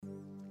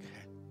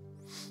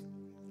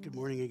Good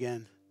morning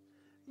again.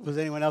 Was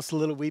anyone else a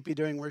little weepy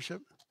during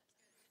worship?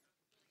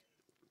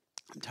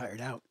 I'm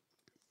tired out.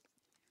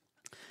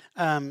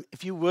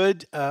 If you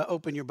would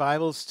open your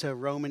Bibles to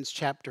Romans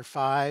chapter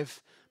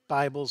 5,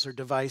 Bibles or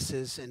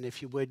devices, and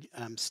if you would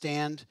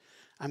stand,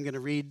 I'm going to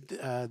read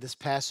this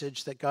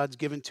passage that God's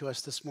given to us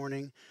this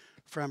morning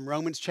from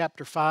Romans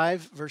chapter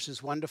 5,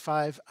 verses 1 to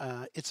 5.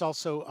 It's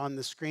also on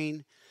the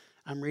screen.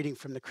 I'm reading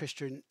from the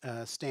Christian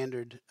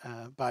Standard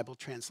Bible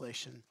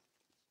translation.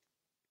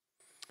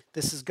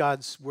 This is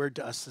God's word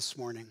to us this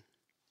morning.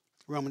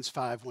 Romans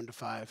 5, 1 to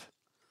 5.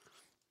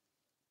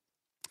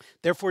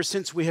 Therefore,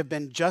 since we have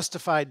been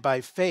justified by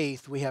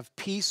faith, we have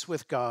peace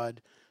with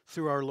God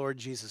through our Lord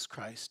Jesus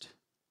Christ.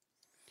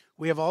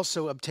 We have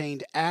also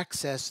obtained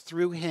access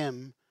through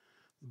him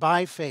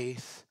by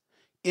faith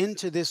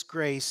into this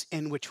grace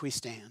in which we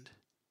stand.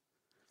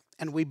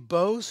 And we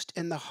boast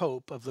in the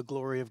hope of the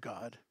glory of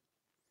God.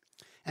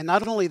 And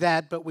not only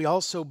that, but we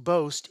also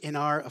boast in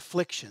our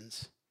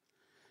afflictions,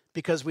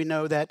 because we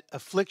know that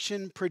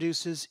affliction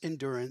produces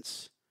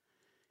endurance.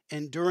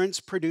 Endurance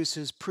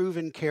produces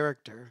proven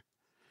character,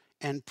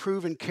 and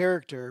proven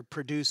character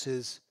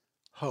produces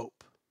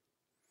hope.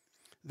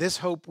 This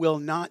hope will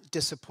not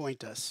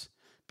disappoint us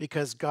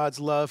because God's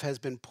love has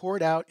been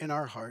poured out in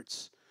our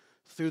hearts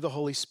through the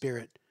Holy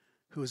Spirit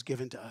who is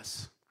given to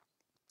us.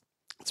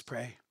 Let's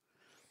pray.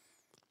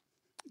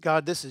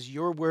 God, this is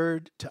your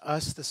word to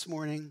us this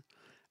morning.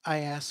 I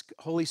ask,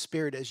 Holy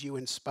Spirit, as you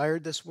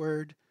inspired this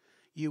word,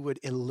 you would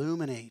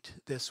illuminate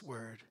this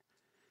word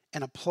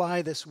and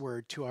apply this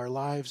word to our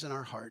lives and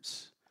our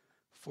hearts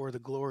for the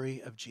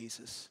glory of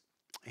Jesus.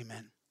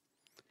 Amen.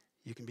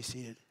 You can be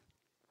seated.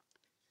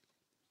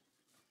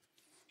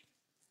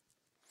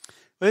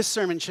 Well, this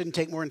sermon shouldn't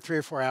take more than 3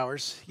 or 4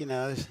 hours.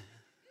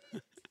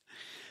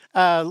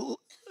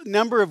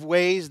 Number of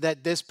ways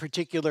that this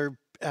particular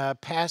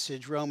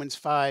passage, Romans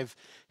 5,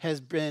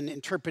 has been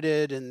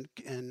interpreted and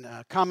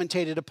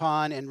commentated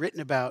upon and written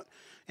about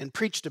and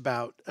preached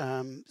about.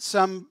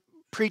 Some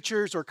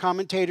preachers or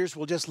commentators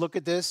will just look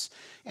at this,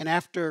 and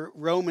after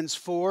Romans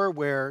 4,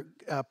 where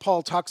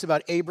Paul talks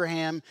about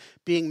Abraham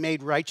being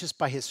made righteous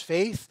by his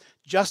faith,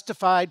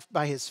 justified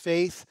by his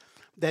faith,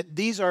 that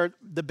these are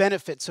the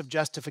benefits of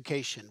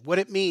justification, what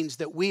it means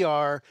that we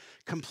are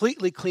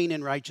completely clean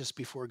and righteous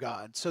before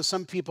God. So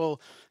some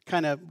people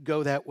kind of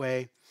go that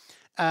way.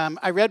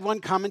 I read one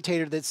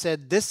commentator that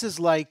said this is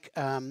like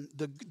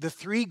the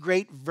 3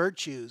 great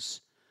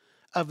virtues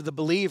of the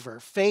believer: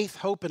 faith,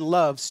 hope, and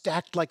love,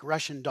 stacked like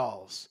Russian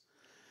dolls.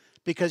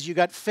 Because you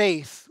got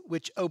faith,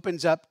 which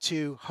opens up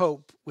to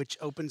hope, which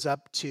opens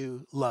up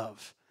to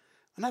love.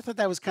 And I thought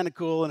that was kind of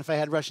cool, and if I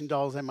had Russian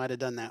dolls, I might have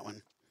done that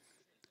one.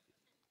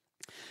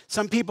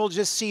 Some people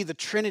just see the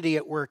Trinity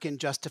at work in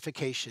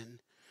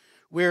justification,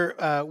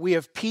 where we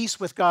have peace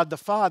with God the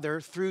Father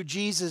through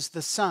Jesus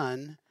the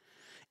Son,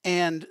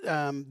 and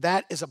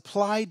that is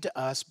applied to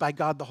us by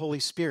God the Holy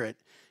Spirit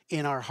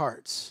in our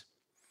hearts.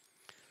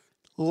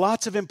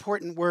 Lots of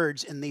important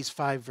words in these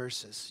 5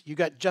 verses. You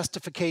got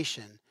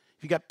justification,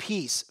 you got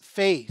peace,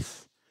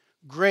 faith,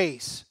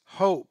 grace,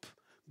 hope,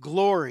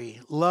 glory,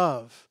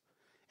 love,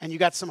 and you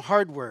got some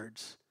hard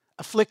words: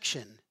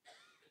 affliction,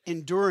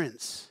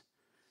 endurance,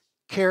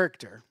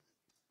 character.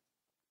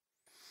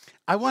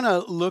 I want to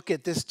look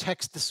at this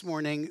text this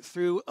morning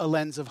through a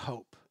lens of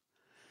hope.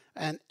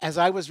 And as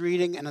I was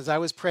reading and as I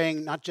was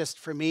praying, not just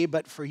for me,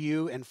 but for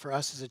you and for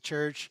us as a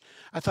church,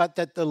 I thought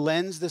that the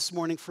lens this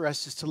morning for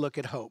us is to look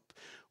at hope.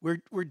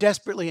 We're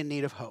desperately in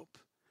need of hope.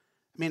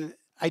 I mean,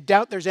 I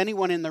doubt there's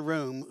anyone in the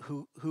room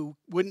who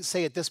wouldn't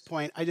say at this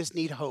point, I just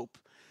need hope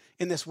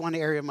in this one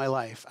area of my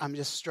life. I'm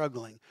just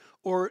struggling.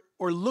 Or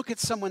look at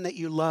someone that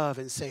you love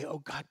and say, oh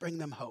God, bring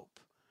them hope.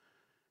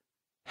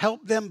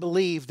 Help them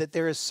believe that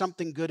there is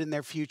something good in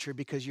their future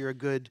because you're a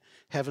good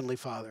Heavenly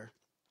Father.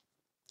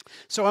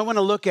 So I want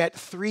to look at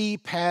 3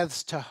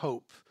 paths to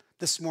hope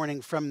this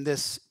morning from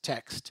this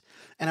text.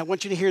 And I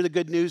want you to hear the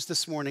good news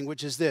this morning,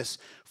 which is this: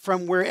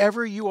 from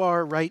wherever you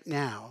are right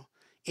now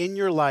in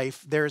your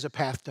life, there is a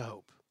path to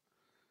hope.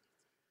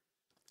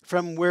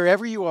 From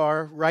wherever you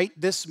are right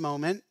this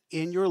moment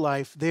in your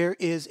life, there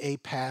is a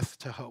path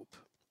to hope.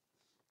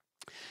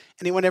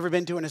 Anyone ever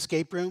been to an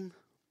escape room?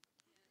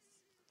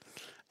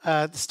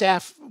 The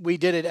staff, we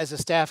did it as a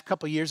staff a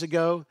couple years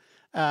ago.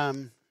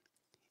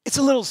 It's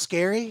a little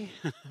scary.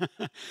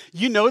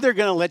 You know they're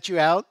going to let you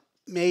out,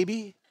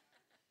 maybe.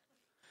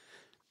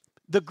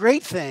 The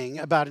great thing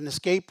about an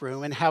escape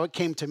room and how it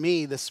came to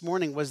me this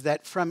morning was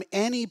that from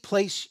any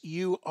place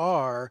you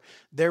are,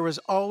 there was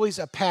always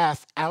a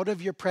path out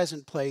of your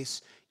present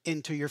place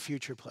into your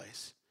future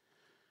place.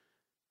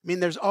 I mean,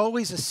 there's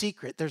always a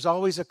secret. There's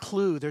always a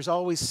clue. There's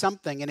always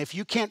something. And if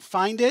you can't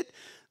find it,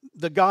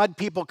 the God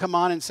people come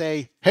on and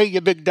say, hey, you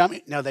big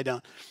dummy. No, they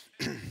don't.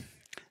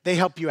 They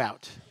help you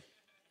out.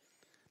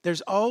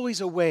 There's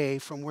always a way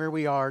from where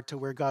we are to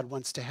where God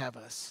wants to have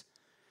us.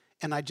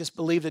 And I just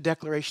believe the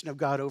declaration of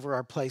God over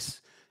our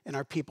place and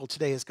our people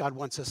today is God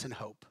wants us in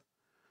hope.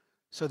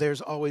 So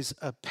there's always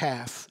a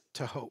path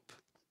to hope.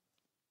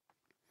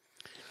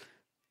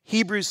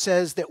 Hebrews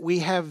says that we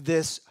have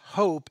this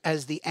hope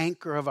as the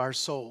anchor of our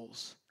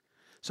souls.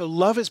 So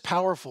love is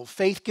powerful.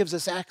 Faith gives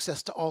us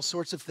access to all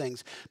sorts of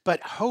things.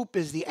 But hope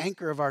is the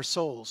anchor of our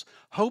souls.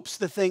 Hope's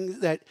the thing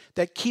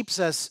that keeps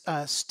us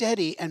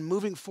steady and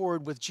moving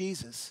forward with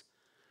Jesus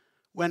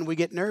when we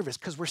get nervous,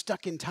 because we're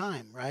stuck in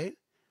time, right?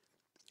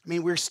 I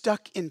mean, we're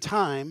stuck in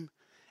time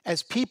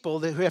as people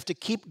who have to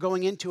keep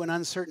going into an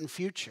uncertain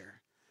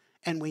future.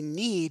 And we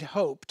need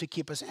hope to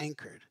keep us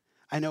anchored.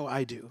 I know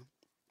I do.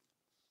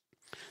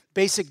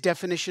 Basic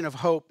definition of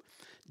hope: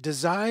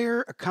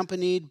 desire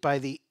accompanied by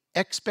the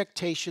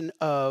expectation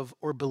of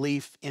or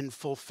belief in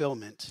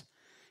fulfillment.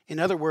 In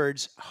other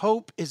words,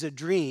 hope is a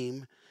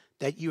dream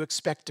that you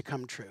expect to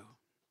come true.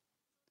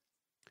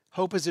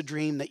 Hope is a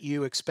dream that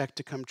you expect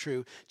to come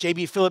true.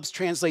 J.B. Phillips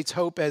translates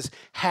hope as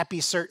happy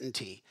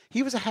certainty.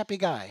 He was a happy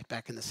guy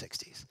back in the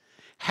 60s.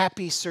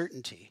 Happy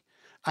certainty.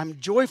 I'm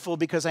joyful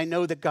because I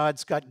know that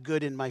God's got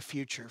good in my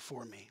future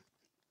for me.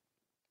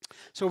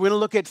 So we're going to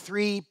look at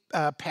three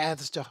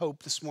paths to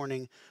hope this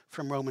morning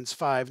from Romans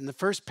 5. And the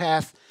first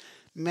path,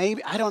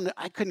 maybe,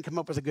 I couldn't come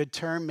up with a good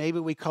term. Maybe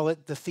we call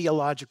it the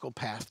theological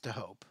path to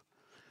hope.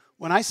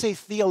 When I say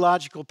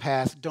theological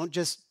path, don't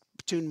just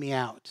tune me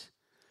out.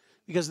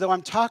 Because though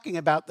I'm talking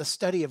about the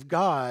study of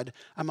God,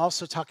 I'm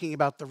also talking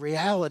about the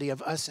reality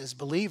of us as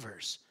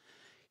believers.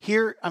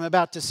 Here, I'm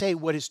about to say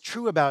what is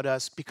true about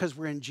us because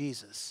we're in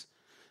Jesus.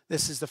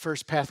 This is the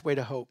first pathway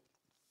to hope.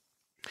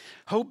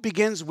 Hope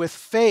begins with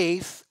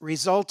faith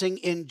resulting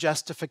in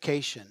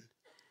justification.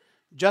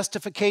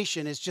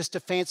 Justification is just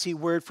a fancy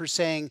word for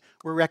saying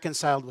we're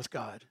reconciled with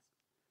God.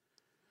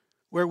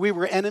 Where we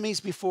were enemies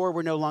before,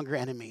 we're no longer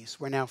enemies.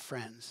 We're now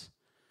friends.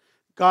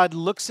 God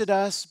looks at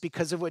us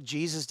because of what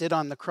Jesus did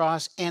on the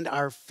cross and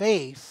our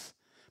faith,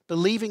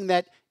 believing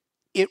that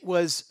it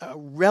was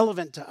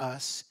relevant to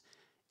us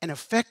and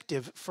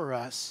effective for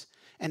us.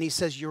 And he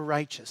says, you're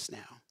righteous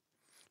now.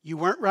 You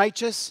weren't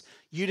righteous.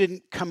 You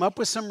didn't come up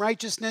with some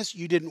righteousness.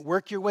 You didn't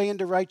work your way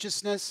into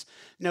righteousness.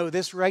 No,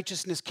 this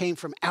righteousness came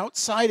from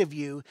outside of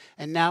you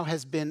and now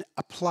has been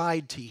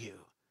applied to you.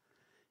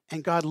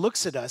 And God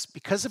looks at us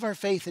because of our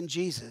faith in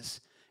Jesus,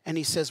 and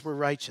he says we're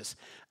righteous.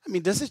 I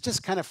mean, does it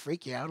just kind of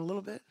freak you out a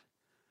little bit?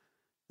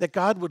 That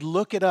God would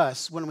look at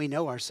us when we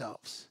know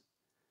ourselves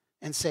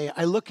and say,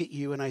 I look at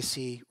you and I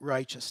see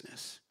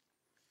righteousness.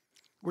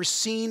 We're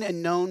seen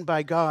and known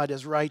by God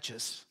as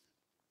righteous.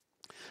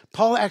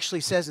 Paul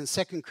actually says in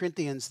 2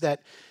 Corinthians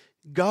that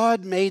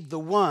God made the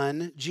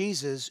one,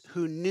 Jesus,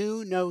 who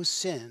knew no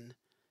sin,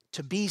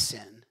 to be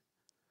sin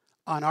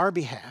on our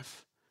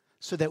behalf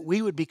so that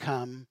we would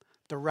become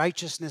the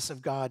righteousness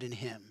of God in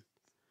him.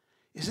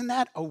 Isn't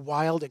that a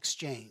wild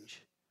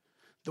exchange?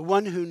 The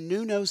one who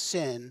knew no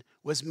sin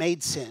was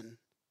made sin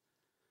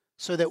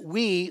so that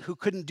we, who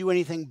couldn't do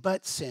anything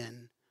but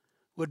sin,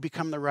 would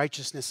become the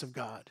righteousness of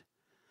God.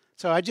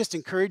 So I just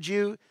encourage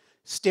you,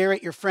 stare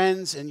at your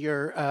friends and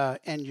your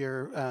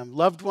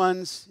loved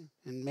ones,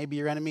 and maybe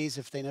your enemies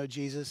if they know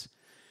Jesus,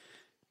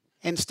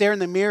 and stare in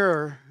the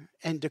mirror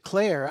and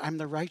declare, I'm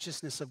the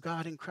righteousness of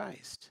God in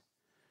Christ.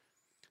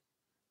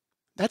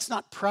 That's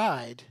not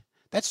pride.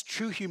 That's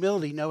true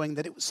humility, knowing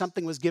that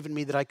something was given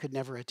me that I could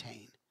never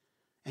attain,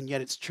 and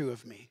yet it's true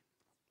of me.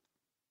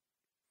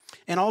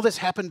 And all this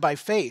happened by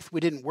faith.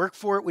 We didn't work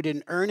for it. We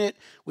didn't earn it.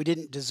 We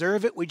didn't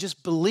deserve it. We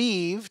just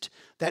believed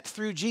that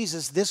through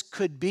Jesus, this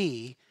could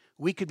be,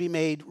 we could be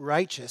made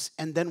righteous,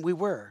 and then we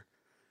were,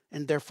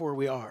 and therefore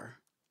we are.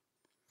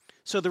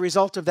 So the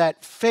result of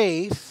that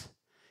faith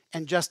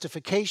and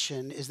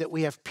justification is that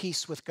we have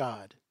peace with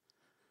God.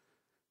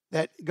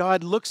 That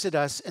God looks at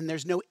us and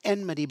there's no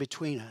enmity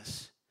between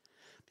us.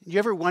 Do you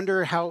ever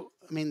wonder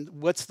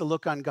what's the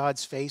look on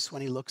God's face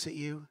when he looks at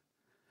you?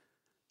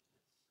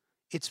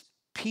 It's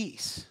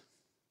peace.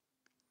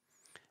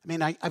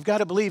 I've got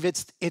to believe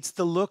it's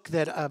the look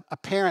that a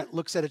parent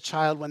looks at a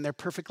child when they're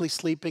perfectly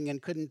sleeping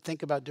and couldn't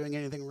think about doing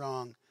anything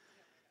wrong.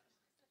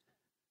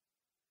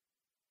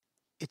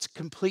 It's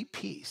complete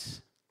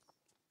peace.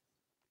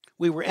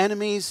 We were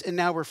enemies and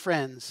now we're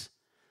friends,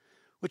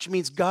 which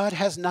means God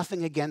has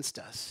nothing against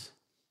us.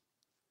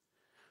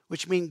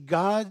 Which means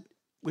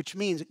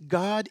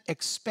God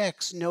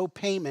expects no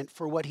payment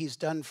for what he's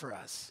done for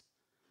us.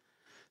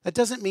 That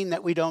doesn't mean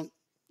that we don't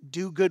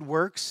do good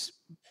works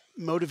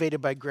motivated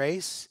by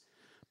grace,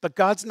 but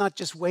God's not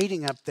just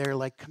waiting up there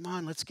like, come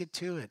on, let's get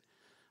to it.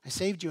 I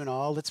saved you and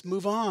all, let's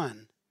move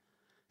on.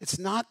 It's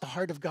not the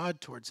heart of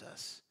God towards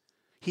us.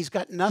 He's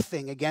got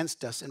nothing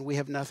against us and we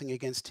have nothing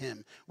against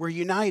him. We're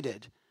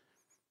united.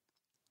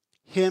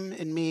 Him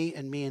and me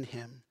and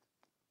him.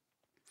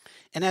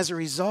 And as a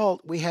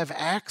result, we have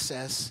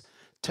access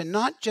to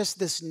not just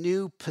this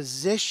new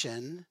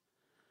position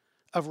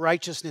of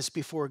righteousness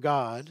before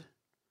God,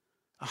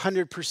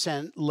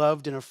 100%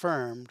 loved and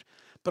affirmed,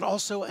 but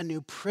also a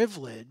new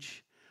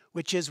privilege,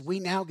 which is we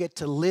now get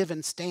to live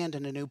and stand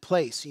in a new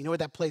place. You know what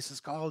that place is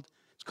called?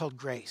 It's called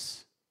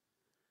grace.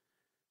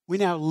 We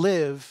now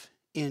live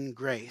in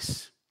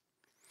grace.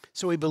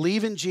 So we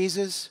believe in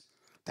Jesus.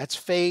 That's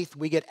faith.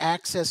 We get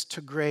access to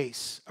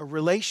grace, a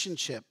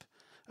relationship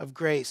of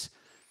grace.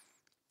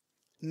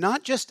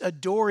 not just a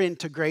door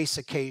into grace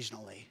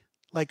occasionally,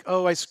 like,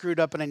 oh, I screwed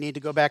up and I need to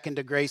go back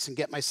into grace and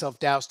get myself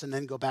doused and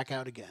then go back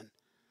out again.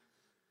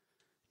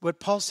 What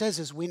Paul says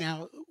is we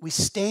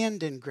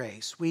stand in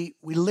grace. We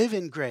live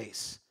in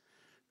grace.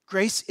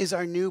 Grace is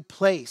our new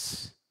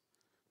place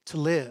to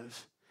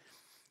live.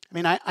 I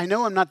mean, I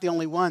know I'm not the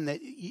only one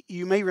that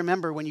you may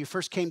remember when you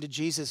first came to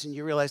Jesus and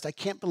you realized, I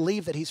can't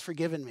believe that he's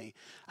forgiven me.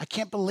 I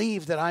can't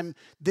believe that I'm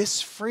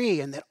this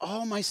free and that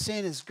all my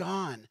sin is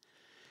gone.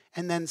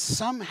 And then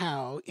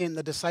somehow in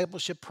the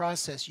discipleship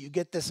process, you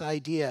get this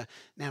idea,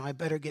 now I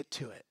better get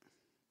to it.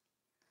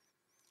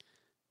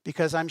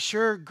 Because I'm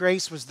sure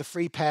grace was the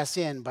free pass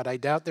in, but I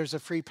doubt there's a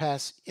free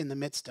pass in the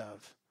midst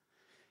of.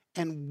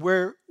 And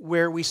where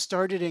we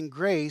started in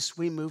grace,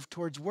 we move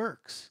towards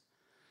works.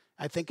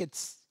 I think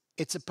it's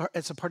a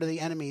part of the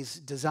enemy's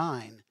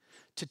design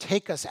to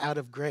take us out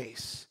of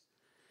grace.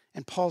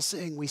 And Paul's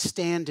saying we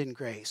stand in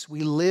grace.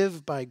 We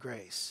live by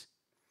grace.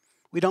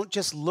 We don't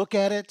just look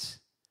at it.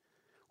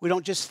 We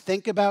don't just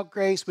think about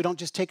grace. We don't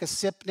just take a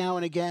sip now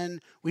and again.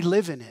 We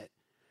live in it.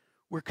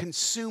 We're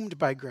consumed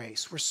by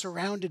grace. We're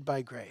surrounded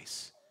by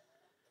grace.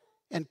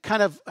 And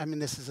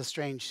this is a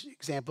strange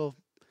example,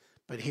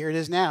 but here it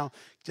is now.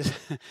 Just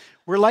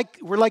we're like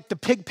the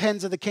pig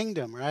pens of the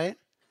kingdom, right?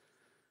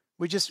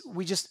 We just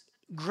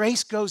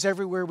grace goes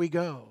everywhere we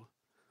go.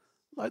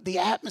 The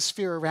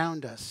atmosphere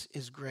around us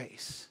is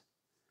grace.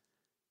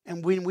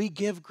 And when we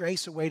give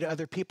grace away to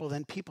other people,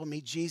 then people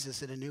meet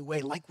Jesus in a new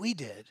way, like we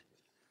did.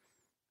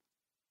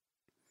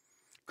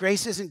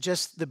 Grace isn't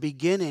just the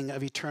beginning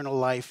of eternal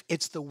life,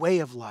 it's the way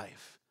of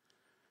life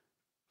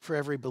for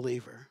every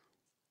believer.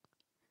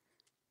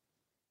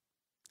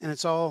 And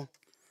it's all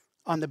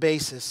on the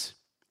basis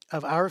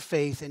of our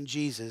faith in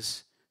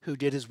Jesus who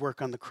did his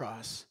work on the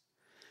cross.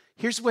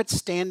 Here's what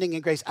standing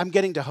in grace, I'm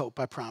getting to hope,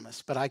 I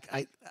promise, but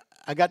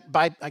I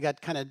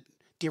got kind of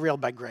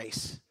derailed by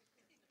grace.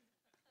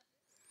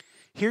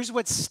 Here's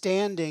what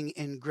standing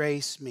in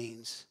grace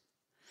means.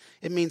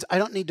 It means I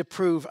don't need to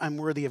prove I'm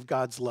worthy of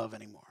God's love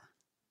anymore.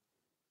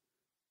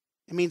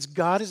 It means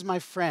God is my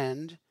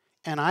friend,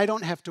 and I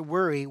don't have to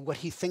worry what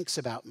he thinks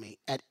about me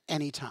at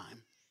any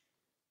time.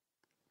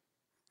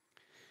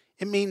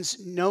 It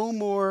means no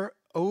more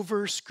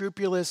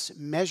over-scrupulous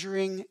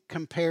measuring,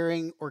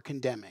 comparing, or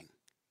condemning.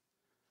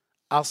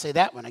 I'll say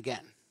that one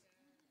again.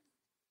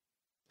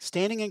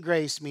 Standing in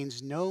grace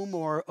means no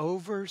more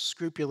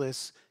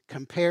over-scrupulous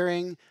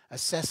comparing,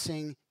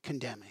 assessing,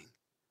 condemning.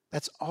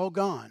 That's all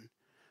gone.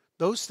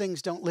 Those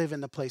things don't live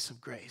in the place of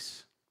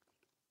grace.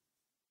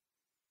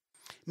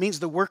 It means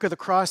the work of the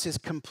cross is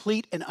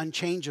complete and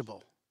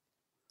unchangeable.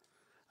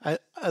 I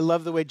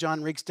love the way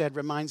John Riegstad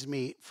reminds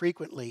me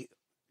frequently,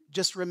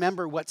 just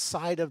remember what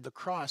side of the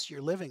cross you're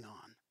living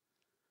on.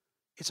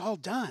 It's all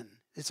done.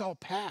 It's all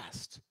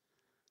past.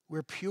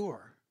 We're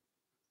pure.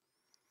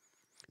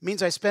 It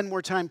means I spend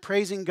more time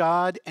praising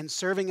God and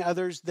serving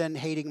others than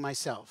hating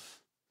myself.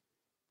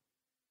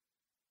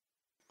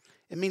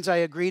 It means I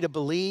agree to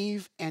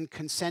believe and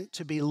consent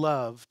to be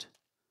loved,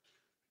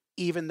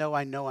 even though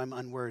I know I'm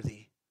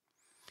unworthy.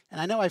 And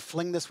I know I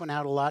fling this one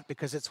out a lot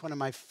because it's one of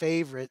my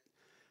favorite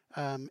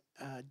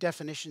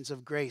definitions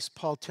of grace.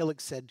 Paul Tillich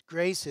said,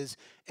 grace is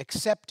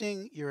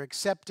accepting your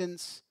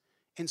acceptance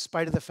in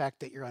spite of the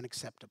fact that you're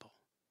unacceptable,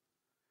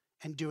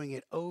 and doing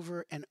it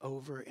over and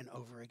over and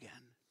over again.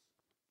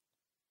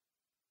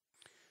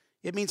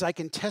 It means I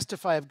can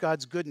testify of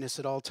God's goodness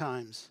at all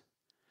times.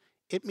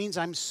 It means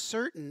I'm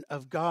certain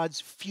of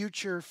God's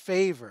future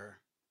favor,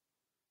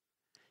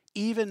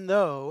 even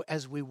though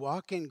as we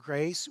walk in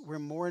grace, we're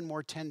more and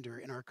more tender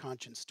in our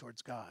conscience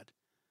towards God.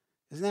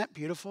 Isn't that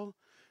beautiful?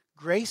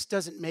 Grace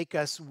doesn't make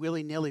us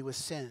willy-nilly with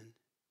sin.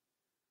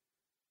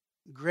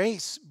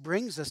 Grace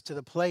brings us to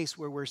the place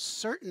where we're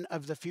certain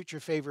of the future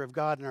favor of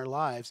God in our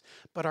lives,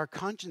 but our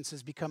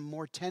consciences become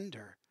more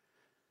tender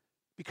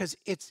because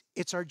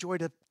it's our joy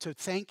to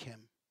thank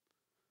him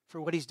for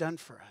what he's done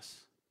for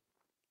us.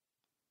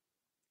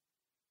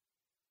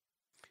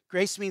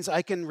 Grace means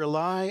I can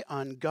rely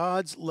on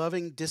God's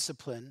loving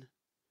discipline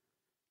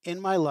in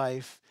my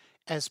life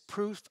as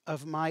proof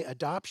of my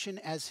adoption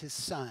as his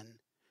son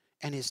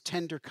and his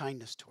tender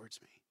kindness towards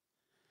me.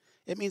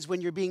 It means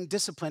when you're being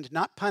disciplined,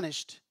 not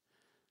punished,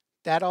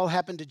 that all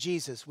happened to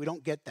Jesus. We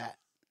don't get that.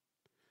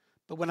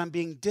 But when I'm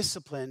being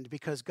disciplined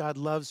because God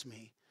loves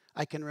me,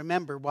 I can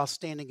remember while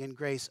standing in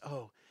grace,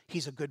 oh,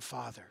 he's a good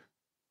father.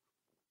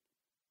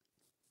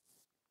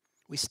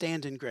 We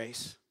stand in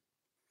grace.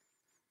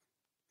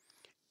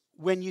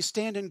 When you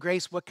stand in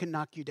grace, what can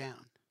knock you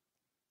down?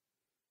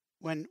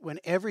 When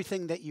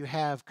everything that you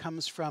have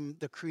comes from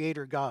the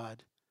Creator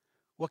God,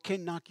 what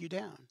can knock you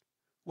down?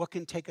 What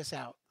can take us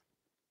out?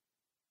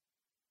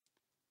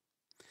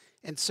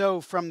 And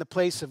so from the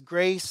place of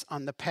grace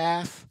on this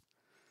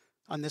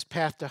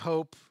path to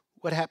hope,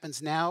 what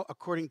happens now,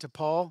 according to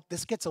Paul,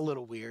 this gets a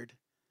little weird.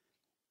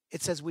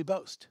 It says we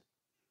boast.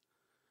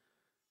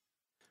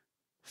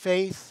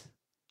 Faith,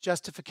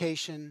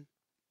 justification,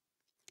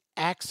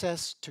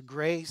 access to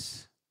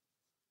grace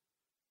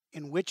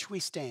in which we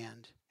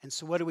stand. And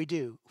so what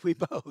do? We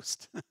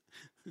boast.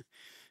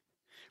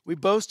 We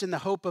boast in the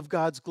hope of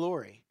God's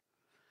glory.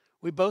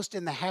 We boast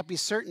in the happy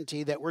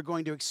certainty that we're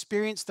going to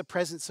experience the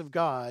presence of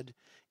God,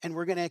 and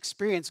we're going to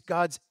experience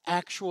God's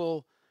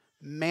actual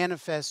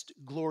manifest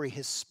glory,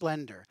 his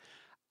splendor.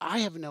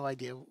 I have no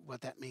idea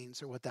what that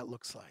means or what that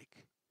looks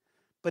like,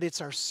 but it's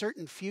our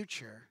certain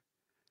future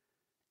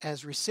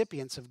as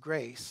recipients of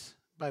grace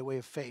by way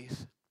of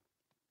faith.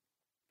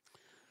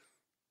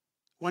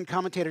 One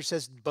commentator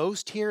says,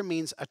 boast here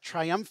means a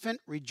triumphant,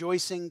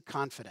 rejoicing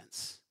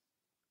confidence.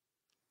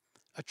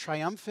 A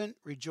triumphant,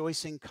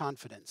 rejoicing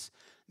confidence.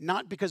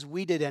 Not because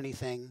we did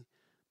anything,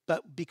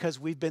 but because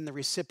we've been the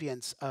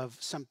recipients of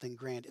something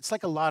grand. It's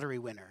like a lottery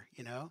winner,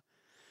 you know?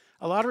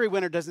 A lottery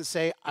winner doesn't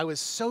say, I was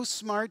so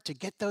smart to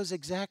get those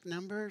exact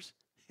numbers.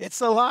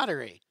 It's a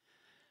lottery.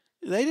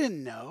 They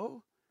didn't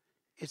know.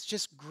 It's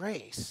just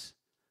grace,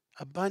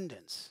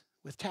 abundance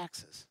with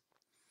taxes.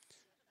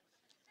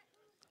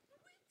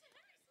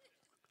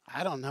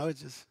 I don't know.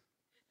 It's just.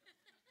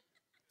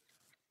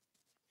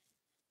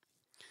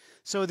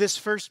 So this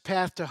first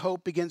path to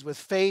hope begins with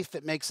faith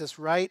that makes us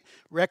right,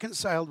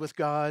 reconciled with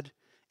God,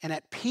 and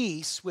at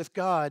peace with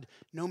God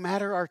no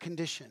matter our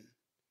condition.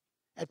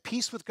 At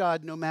peace with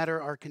God no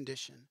matter our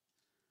condition.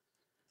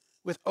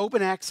 With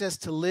open access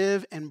to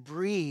live and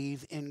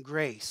breathe in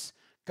grace,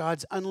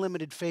 God's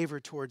unlimited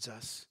favor towards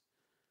us,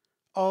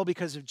 all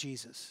because of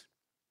Jesus,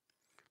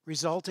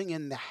 resulting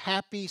in the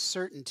happy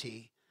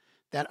certainty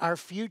that our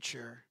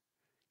future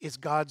is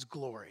God's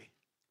glory.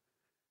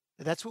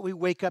 That's what we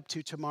wake up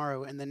to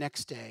tomorrow and the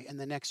next day and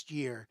the next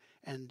year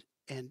and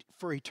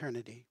for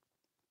eternity.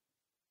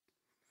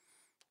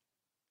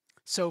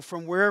 So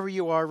from wherever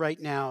you are right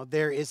now,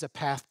 there is a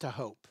path to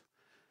hope.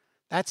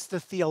 That's the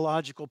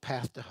theological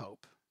path to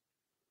hope.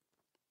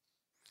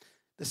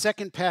 The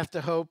second path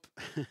to hope,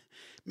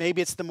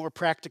 maybe it's the more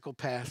practical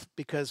path,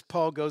 because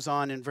Paul goes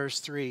on in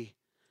verse 3.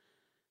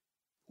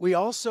 We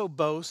also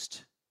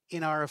boast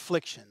in our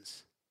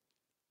afflictions.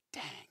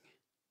 Dang.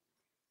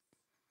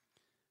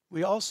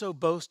 We also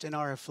boast in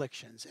our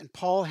afflictions. And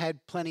Paul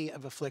had plenty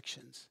of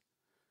afflictions.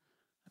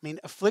 I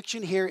mean,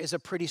 affliction here is a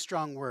pretty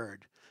strong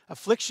word.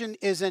 Affliction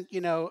isn't,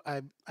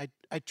 I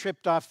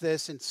tripped off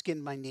this and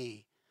skinned my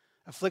knee.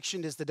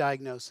 Affliction is the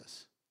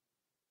diagnosis.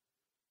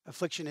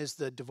 Affliction is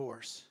the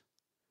divorce.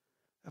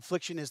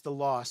 Affliction is the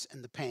loss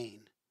and the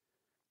pain.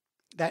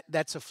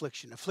 That's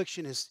affliction.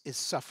 Affliction is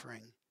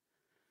suffering.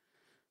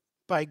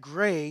 By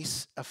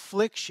grace,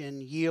 affliction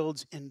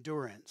yields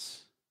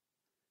endurance.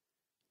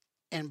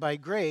 And by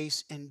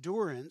grace,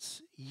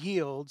 endurance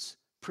yields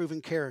proven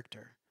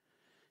character.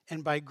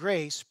 And by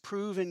grace,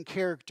 proven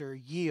character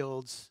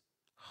yields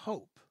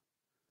hope.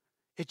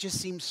 It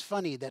just seems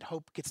funny that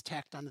hope gets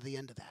tacked onto the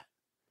end of that.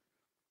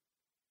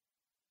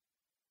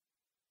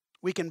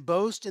 We can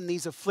boast in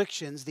these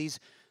afflictions, these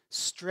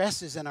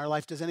stresses in our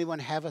life. Does anyone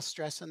have a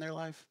stress in their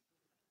life?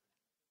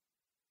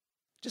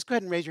 Just go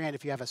ahead and raise your hand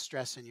if you have a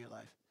stress in your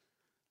life.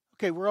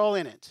 Okay, we're all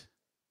in it,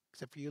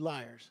 except for you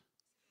liars.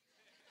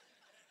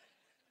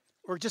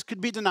 Or it just could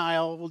be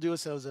denial. We'll do a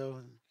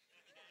sozo.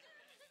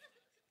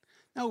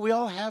 No, we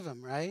all have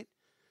them, right?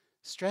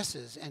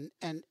 Stresses.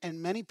 And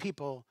many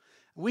people,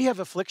 we have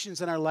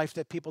afflictions in our life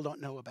that people don't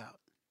know about.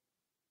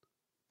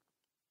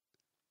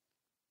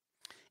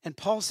 And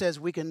Paul says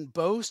we can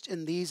boast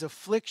in these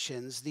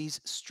afflictions,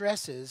 these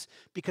stresses,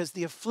 because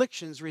the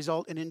afflictions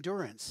result in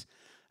endurance.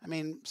 I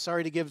mean,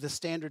 sorry to give the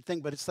standard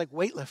thing, but it's like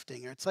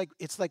weightlifting, or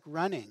it's like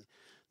running.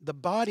 The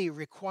body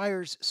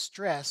requires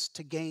stress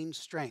to gain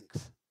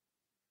strength.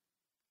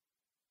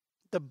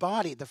 The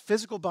body, the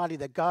physical body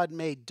that God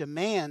made,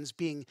 demands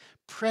being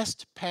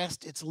pressed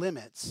past its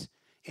limits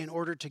in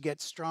order to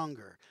get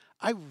stronger.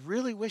 I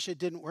really wish it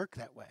didn't work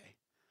that way.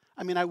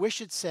 I mean, I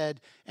wish it said,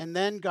 and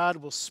then God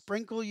will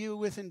sprinkle you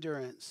with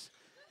endurance,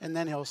 and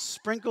then he'll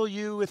sprinkle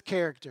you with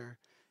character,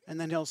 and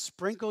then he'll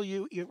sprinkle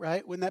you,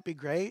 right? Wouldn't that be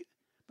great?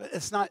 But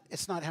it's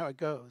not how it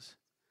goes.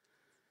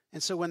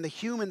 And so when the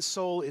human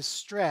soul is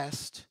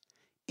stressed,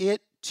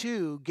 it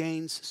too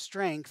gains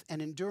strength and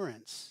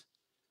endurance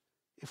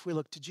if we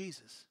look to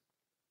Jesus.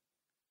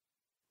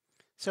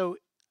 So,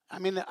 I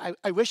mean,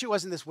 I wish it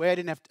wasn't this way.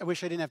 I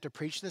wish I didn't have to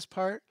preach this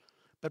part,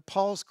 but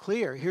Paul's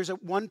clear. Here's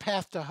one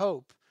path to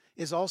hope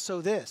is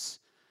also this.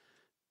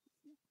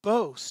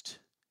 Boast,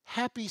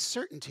 happy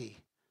certainty,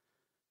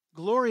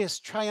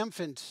 glorious,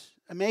 triumphant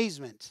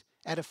amazement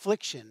at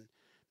affliction,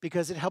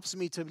 because it helps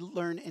me to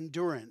learn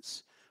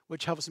endurance,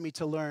 which helps me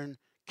to learn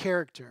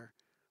character,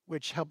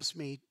 which helps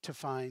me to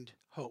find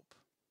hope.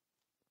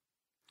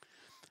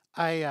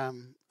 I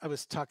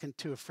was talking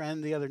to a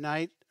friend the other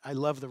night. I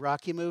love the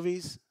Rocky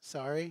movies.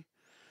 Sorry.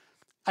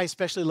 I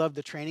especially love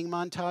the training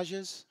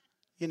montages,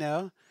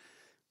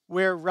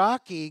 where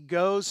Rocky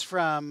goes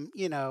from,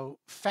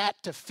 fat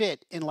to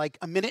fit in like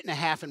a minute and a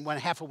half in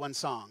half of one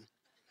song.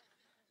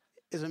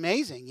 It's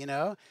amazing,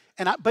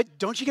 but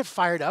don't you get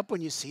fired up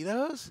when you see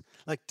those?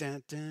 Like,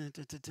 dun, dun,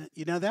 dun, dun, dun.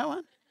 You know that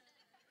one?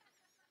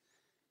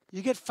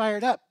 You get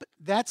fired up, but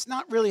that's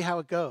not really how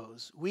it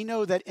goes. We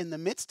know that in the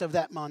midst of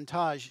that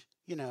montage,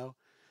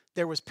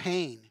 there was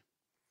pain,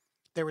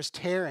 there was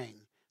tearing,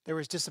 there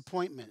was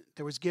disappointment,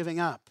 there was giving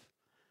up.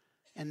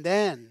 And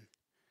then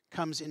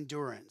comes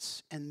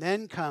endurance. And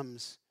then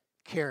comes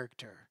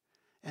character.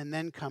 And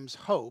then comes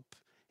hope.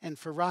 And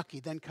for Rocky,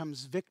 then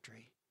comes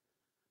victory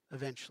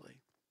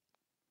eventually.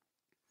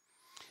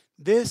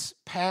 This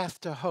path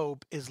to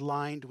hope is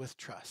lined with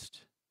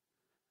trust.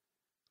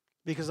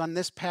 Because on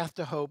this path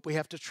to hope, we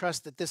have to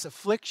trust that this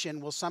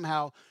affliction will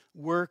somehow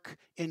work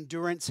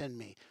endurance in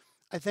me.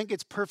 I think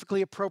it's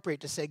perfectly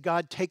appropriate to say,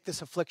 God, take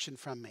this affliction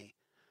from me.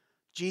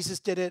 Jesus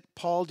did it.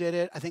 Paul did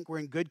it. I think we're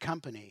in good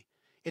company.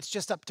 It's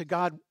just up to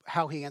God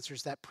how he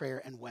answers that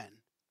prayer and when.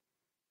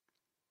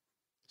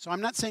 So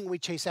I'm not saying we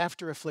chase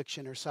after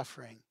affliction or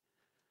suffering.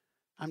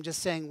 I'm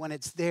just saying when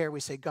it's there, we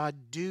say, God,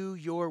 do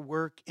your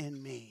work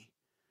in me,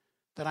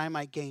 that I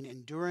might gain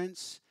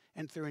endurance,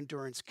 and through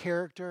endurance,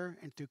 character,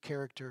 and through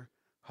character,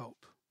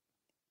 hope.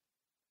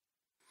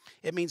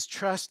 It means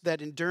trust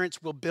that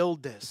endurance will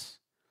build this,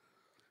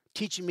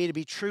 teaching me to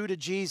be true to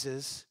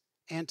Jesus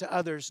and to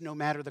others no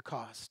matter the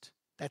cost.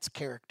 That's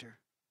character.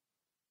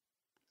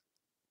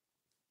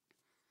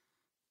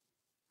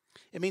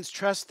 It means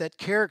trust that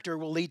character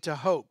will lead to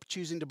hope,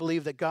 choosing to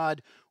believe that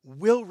God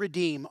will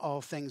redeem all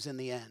things in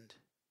the end.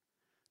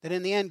 That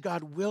in the end,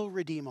 God will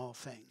redeem all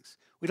things.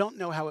 We don't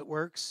know how it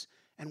works,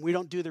 and we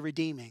don't do the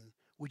redeeming.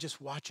 We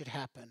just watch it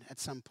happen at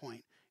some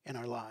point in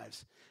our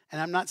lives. And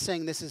I'm not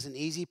saying this is an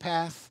easy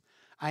path.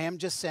 I am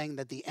just saying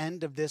that the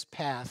end of this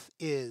path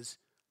is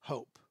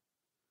hope.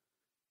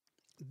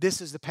 This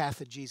is the path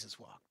that Jesus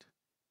walked.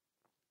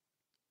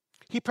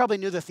 He probably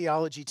knew the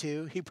theology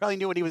too. He probably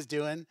knew what he was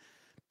doing.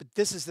 But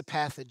this is the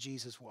path that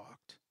Jesus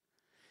walked.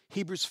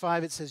 Hebrews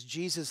 5, it says,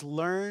 Jesus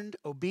learned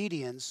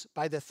obedience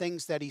by the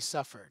things that he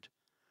suffered.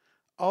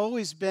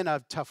 Always been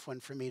a tough one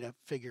for me to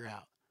figure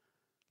out.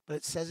 But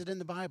it says it in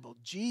the Bible.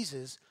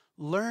 Jesus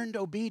learned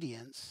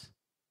obedience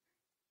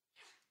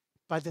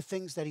by the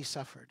things that he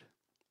suffered.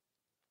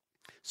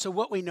 So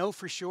what we know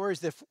for sure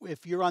is that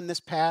if you're on this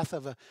path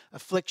of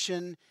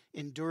affliction,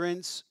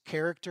 endurance,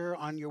 character,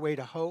 on your way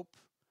to hope,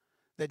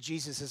 that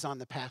Jesus is on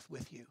the path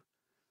with you.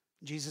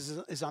 Jesus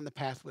is on the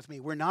path with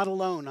me. We're not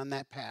alone on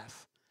that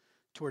path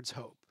towards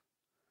hope.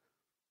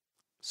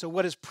 So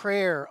what does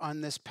prayer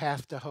on this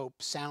path to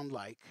hope sound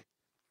like?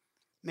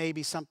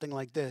 Maybe something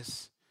like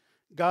this.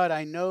 God,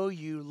 I know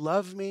you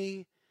love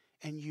me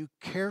and you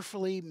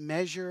carefully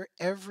measure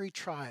every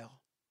trial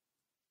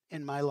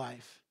in my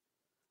life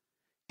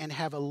and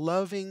have a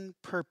loving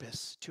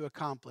purpose to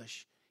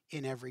accomplish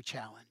in every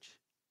challenge.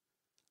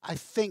 I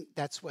think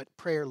that's what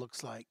prayer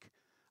looks like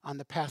on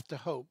the path to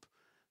hope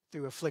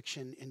through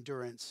affliction,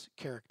 endurance,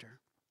 character.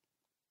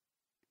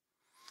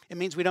 It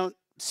means we don't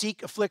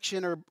seek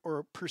affliction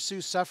or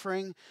pursue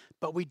suffering,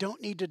 but we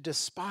don't need to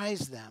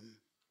despise them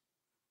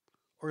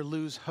or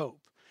lose hope.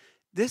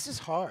 This is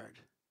hard.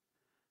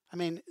 I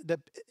mean,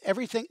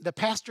 the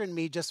pastor in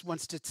me just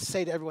wants to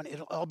say to everyone,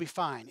 it'll all be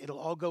fine. It'll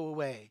all go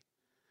away.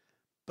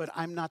 But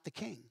I'm not the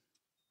king.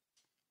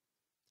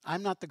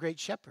 I'm not the great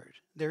shepherd.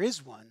 There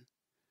is one.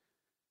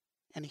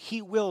 And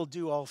he will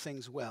do all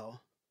things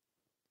well.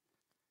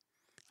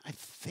 I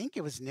think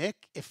it was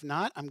Nick. If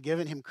not, I'm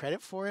giving him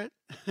credit for it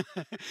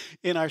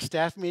in our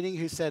staff meeting,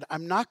 who said,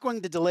 I'm not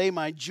going to delay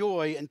my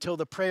joy until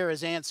the prayer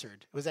is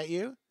answered. Was that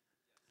you?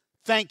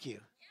 Thank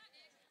you.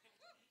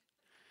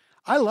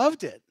 I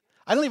loved it.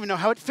 I don't even know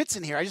how it fits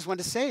in here. I just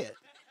wanted to say it.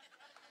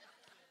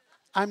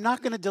 I'm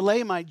not going to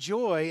delay my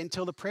joy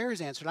until the prayer is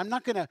answered. I'm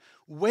not going to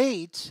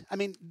wait. I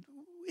mean,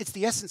 it's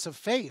the essence of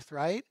faith,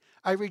 right?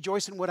 I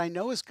rejoice in what I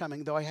know is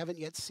coming, though I haven't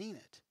yet seen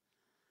it.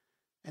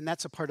 And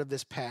that's a part of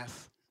this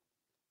path.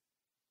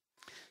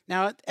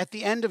 Now, at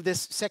the end of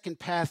this second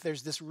path,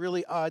 there's this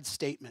really odd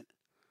statement.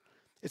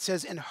 It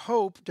says, and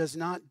hope does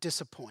not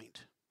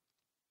disappoint.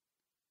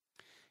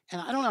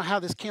 And I don't know how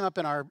this came up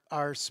in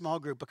our small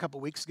group a couple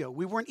weeks ago.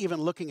 We weren't even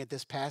looking at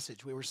this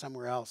passage. We were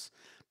somewhere else.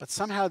 But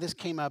somehow this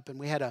came up, and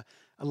we had a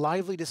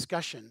lively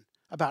discussion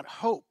about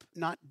hope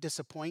not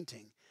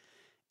disappointing.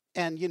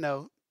 And, you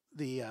know,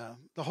 the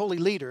holy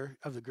leader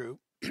of the group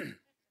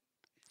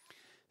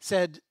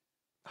said,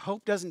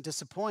 hope doesn't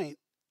disappoint.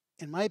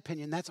 In my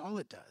opinion, that's all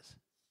it does.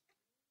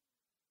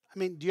 I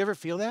mean, do you ever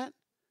feel that?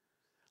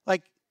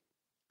 Like,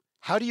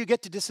 how do you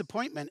get to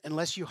disappointment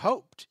unless you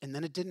hoped and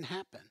then it didn't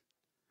happen?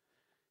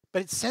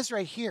 But it says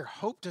right here,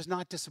 hope does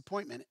not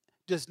disappoint.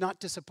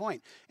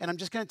 And I'm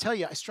just going to tell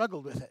you, I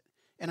struggled with it.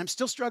 And I'm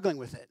still struggling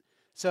with it.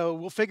 So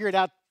we'll figure it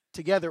out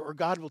together, or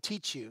God will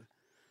teach you.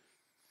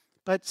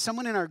 But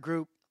someone in our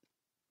group,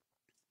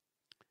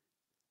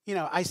 you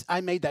know,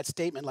 I made that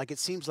statement, like it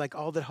seems like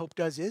all that hope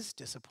does is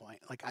disappoint.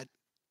 Like,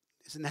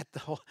 isn't that the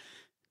whole...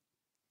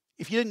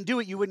 If you didn't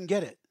do it, you wouldn't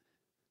get it.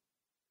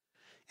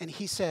 And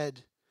he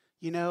said,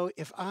 you know,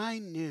 if I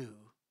knew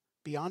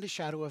beyond a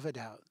shadow of a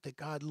doubt that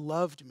God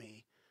loved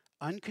me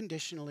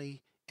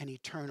unconditionally and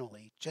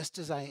eternally, just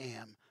as I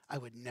am, I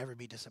would never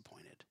be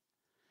disappointed.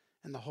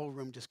 And the whole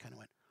room just kind of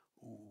went,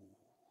 ooh.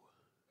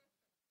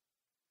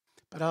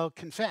 But I'll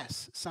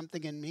confess,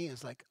 something in me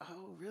is like,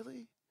 oh,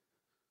 really?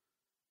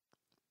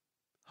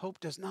 Hope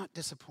does not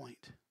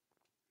disappoint.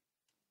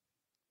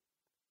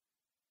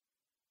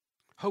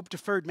 Hope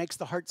deferred makes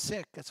the heart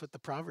sick. That's what the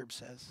proverb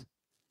says.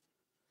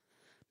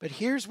 But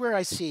here's where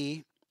I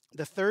see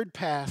the third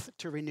path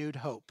to renewed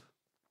hope.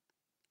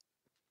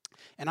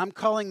 And I'm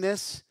calling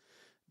this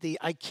the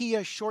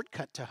IKEA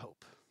shortcut to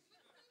hope.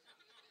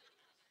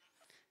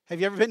 Have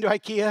you ever been to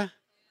IKEA?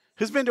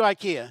 Who's been to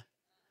IKEA?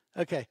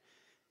 Okay.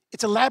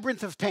 It's a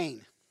labyrinth of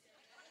pain.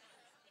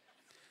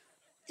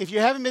 If you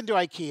haven't been to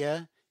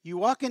IKEA, you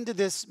walk into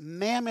this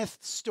mammoth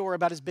store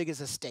about as big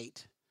as a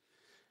state.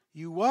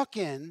 You walk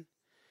in,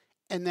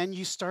 and then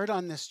you start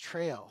on this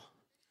trail.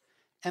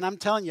 And I'm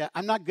telling you,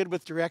 I'm not good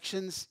with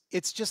directions.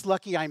 It's just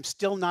lucky I'm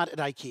still not at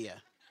IKEA.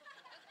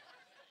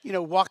 You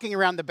know, walking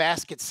around the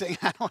basket saying,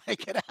 how do I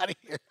get out of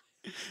here?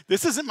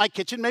 This isn't my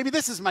kitchen. Maybe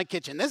this is my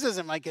kitchen. This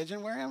isn't my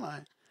kitchen. Where am I?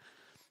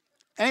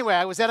 Anyway,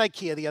 I was at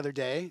IKEA the other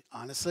day,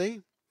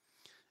 honestly,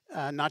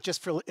 not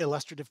just for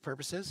illustrative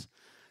purposes.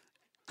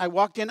 I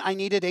walked in, I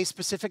needed a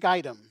specific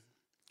item.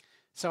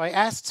 So I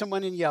asked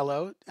someone in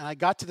yellow, and I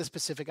got to the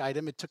specific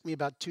item. It took me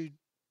about two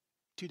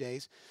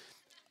days.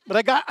 But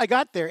I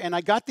got there, and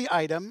I got the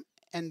item,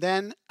 and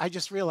then I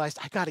just realized,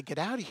 I got to get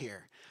out of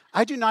here.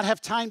 I do not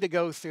have time to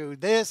go through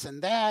this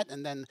and that,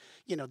 and then,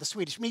 you know, the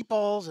Swedish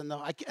meatballs, and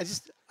I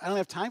don't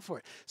have time for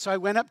it. So I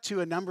went up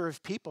to a number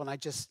of people, and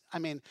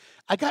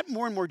I got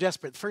more and more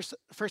desperate.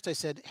 First I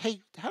said, hey,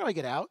 how do I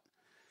get out?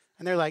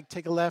 And they're like,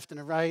 take a left and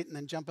a right, and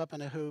then jump up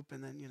in a hoop,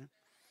 and then, you know.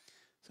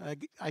 So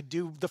I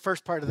do the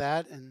first part of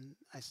that, and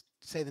I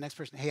say to the next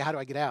person, hey, how do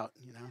I get out,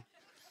 you know?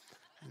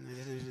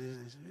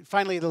 And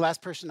finally, the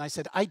last person, I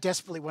said, I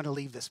desperately want to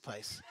leave this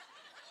place.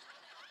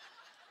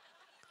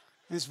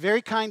 And this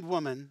very kind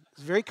woman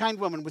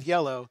with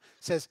yellow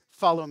says,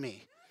 follow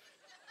me.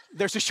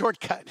 There's a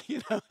shortcut,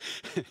 you know.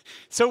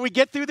 So we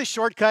get through the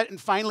shortcut,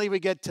 and finally we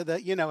get to the,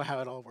 you know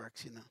how it all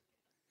works, you know.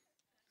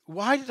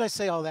 Why did I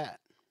say all that?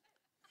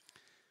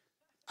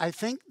 I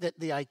think that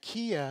the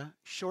IKEA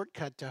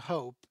shortcut to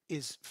hope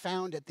is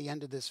found at the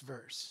end of this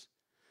verse.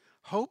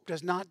 Hope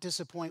does not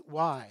disappoint.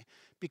 Why?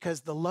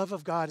 Because the love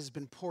of God has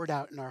been poured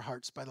out in our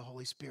hearts by the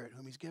Holy Spirit,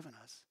 whom He's given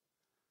us.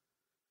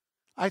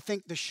 I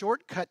think the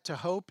shortcut to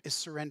hope is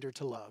surrender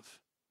to love.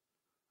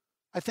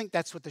 I think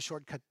that's what the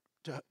shortcut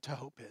to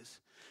hope is.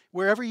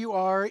 Wherever you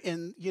are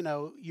in, you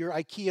know, your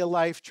IKEA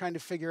life trying to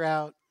figure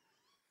out,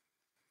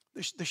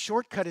 the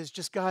shortcut is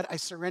just, God, I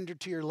surrender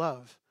to your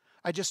love.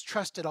 I just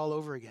trust it all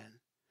over again.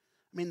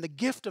 I mean, the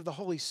gift of the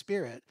Holy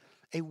Spirit,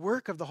 a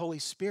work of the Holy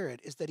Spirit,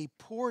 is that He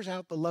pours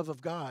out the love of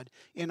God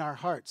in our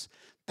hearts.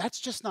 That's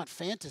just not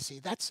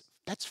fantasy. That's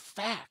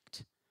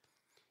fact.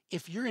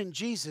 If you're in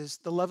Jesus,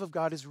 the love of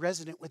God is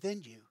resident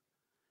within you.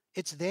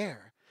 It's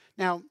there.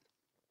 Now,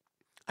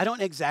 I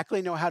don't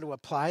exactly know how to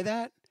apply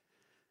that,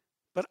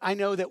 but I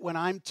know that when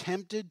I'm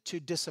tempted to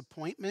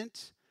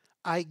disappointment,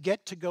 I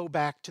get to go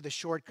back to the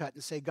shortcut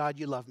and say, God,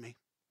 you love me.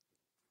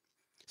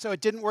 So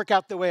it didn't work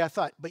out the way I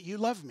thought, but you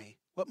love me.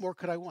 What more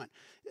could I want?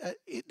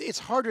 It's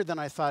harder than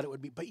I thought it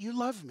would be, but you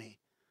love me.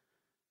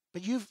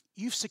 But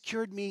you've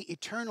secured me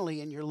eternally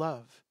in your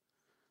love.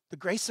 The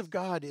grace of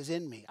God is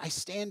in me. I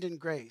stand in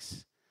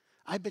grace.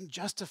 I've been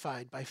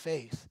justified by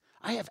faith.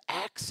 I have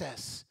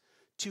access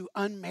to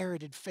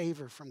unmerited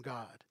favor from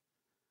God.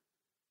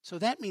 So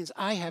that means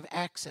I have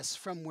access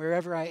from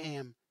wherever I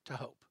am to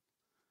hope.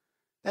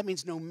 That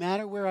means no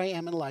matter where I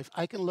am in life,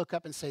 I can look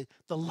up and say,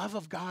 the love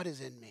of God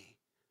is in me.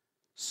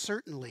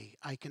 Certainly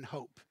I can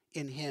hope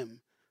in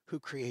Him who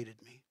created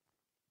me.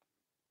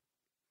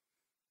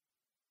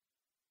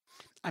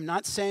 I'm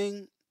not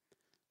saying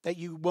that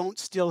you won't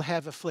still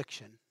have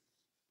affliction.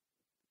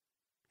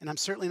 And I'm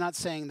certainly not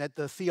saying that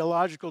the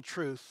theological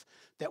truth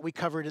that we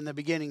covered in the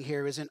beginning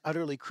here isn't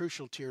utterly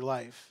crucial to your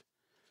life.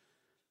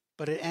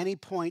 But at any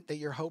point that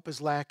your hope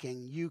is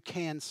lacking, you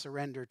can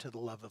surrender to the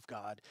love of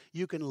God.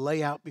 You can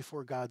lay out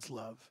before God's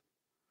love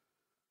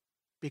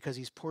because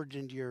He's poured it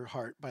into your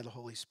heart by the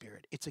Holy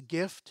Spirit. It's a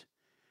gift,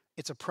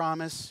 it's a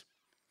promise,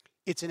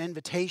 it's an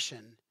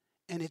invitation,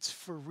 and it's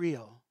for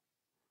real.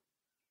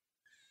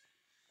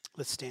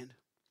 Let's stand.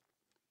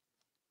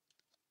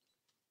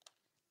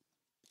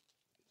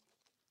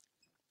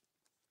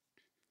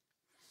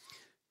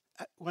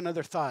 One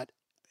other thought,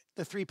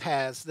 the three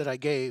paths that I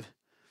gave.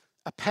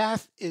 A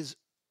path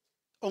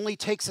only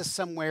takes us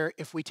somewhere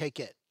if we take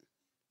it.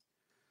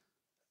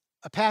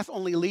 A path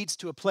only leads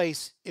to a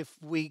place if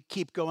we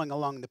keep going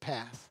along the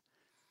path.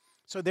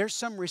 So there's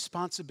some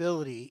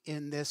responsibility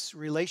in this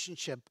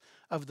relationship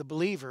of the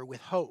believer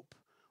with hope.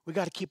 We've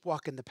got to keep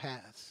walking the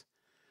paths.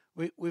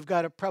 We've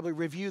got to probably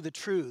review the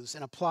truths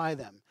and apply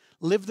them.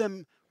 Live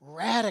them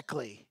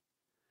radically,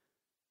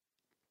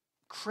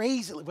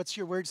 crazily. What's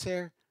your word,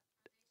 Sarah?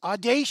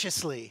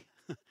 Audaciously.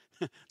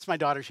 It's my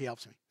daughter, she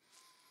helps me.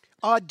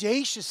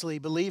 Audaciously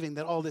believing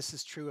that all this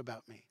is true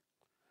about me.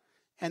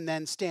 And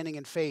then standing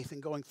in faith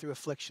and going through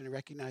affliction and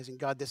recognizing,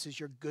 God, this is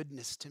your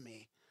goodness to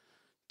me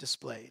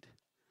displayed.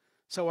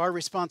 So our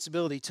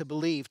responsibility to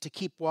believe, to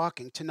keep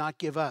walking, to not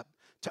give up,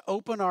 to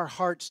open our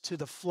hearts to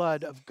the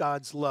flood of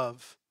God's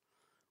love.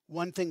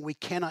 One thing we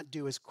cannot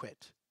do is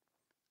quit.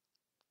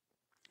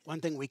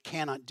 One thing we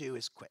cannot do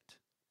is quit.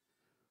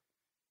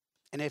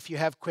 And if you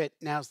have quit,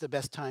 now's the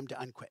best time to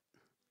unquit,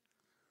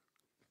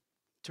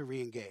 to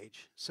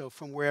re-engage. So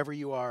from wherever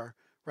you are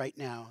right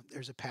now,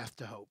 there's a path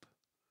to hope.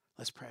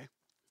 Let's pray.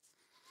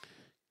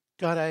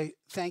 God, I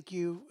thank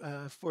you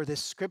for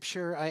this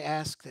scripture. I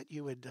ask that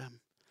you would,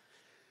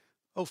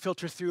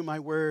 filter through my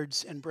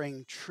words and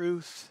bring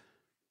truth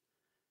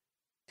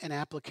and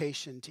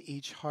application to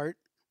each heart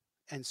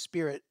and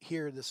spirit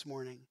here this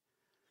morning,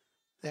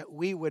 that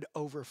we would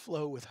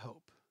overflow with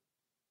hope.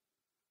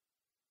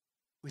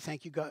 We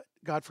thank you,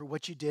 God, for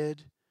what you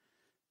did.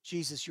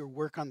 Jesus, your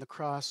work on the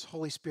cross.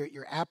 Holy Spirit,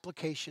 your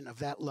application of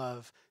that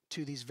love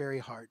to these very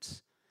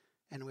hearts.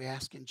 And we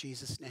ask in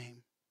Jesus'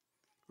 name,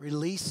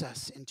 release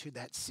us into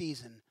that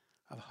season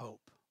of hope.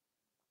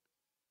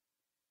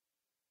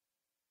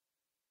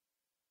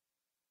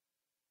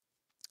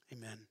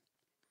 Amen.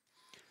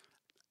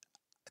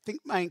 I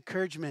think my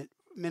encouragement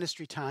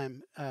ministry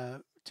time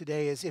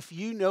today is, if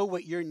you know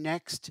what your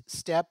next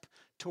step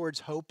towards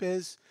hope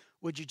is,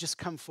 would you just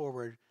come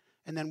forward?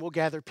 And then we'll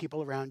gather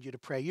people around you to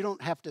pray. You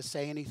don't have to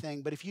say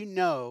anything, but if you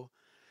know,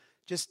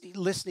 just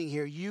listening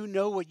here, you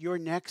know what your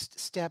next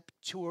step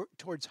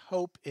towards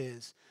hope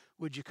is,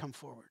 would you come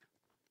forward?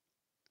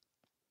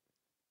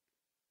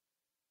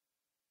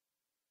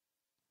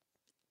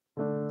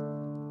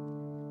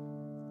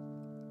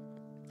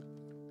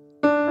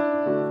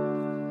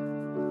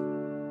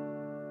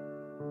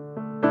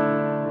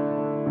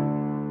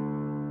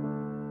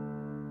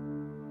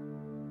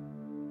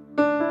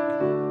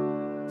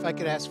 If I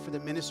could ask for the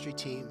ministry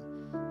team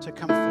to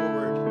come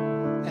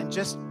forward and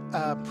just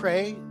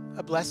pray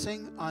a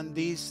blessing on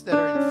these that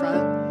are in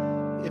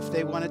front. If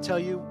they want to tell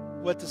you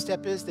what the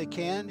step is, they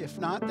can. If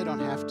not, they don't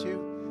have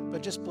to.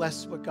 But just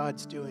bless what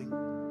God's doing.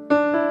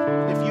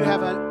 If you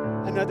have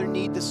another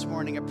need this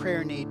morning, a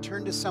prayer need,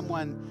 turn to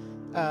someone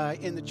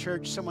in the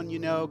church, someone you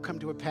know, come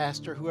to a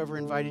pastor, whoever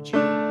invited you.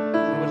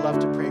 We would love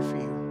to pray for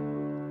you.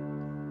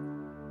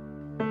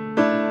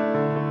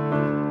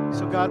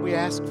 So God, we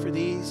ask for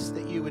these,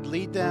 that you would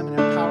lead them and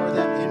empower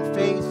them in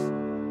faith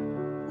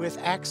with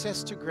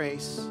access to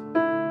grace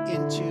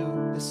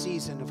into the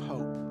season of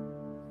hope.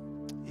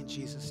 In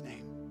Jesus'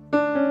 name.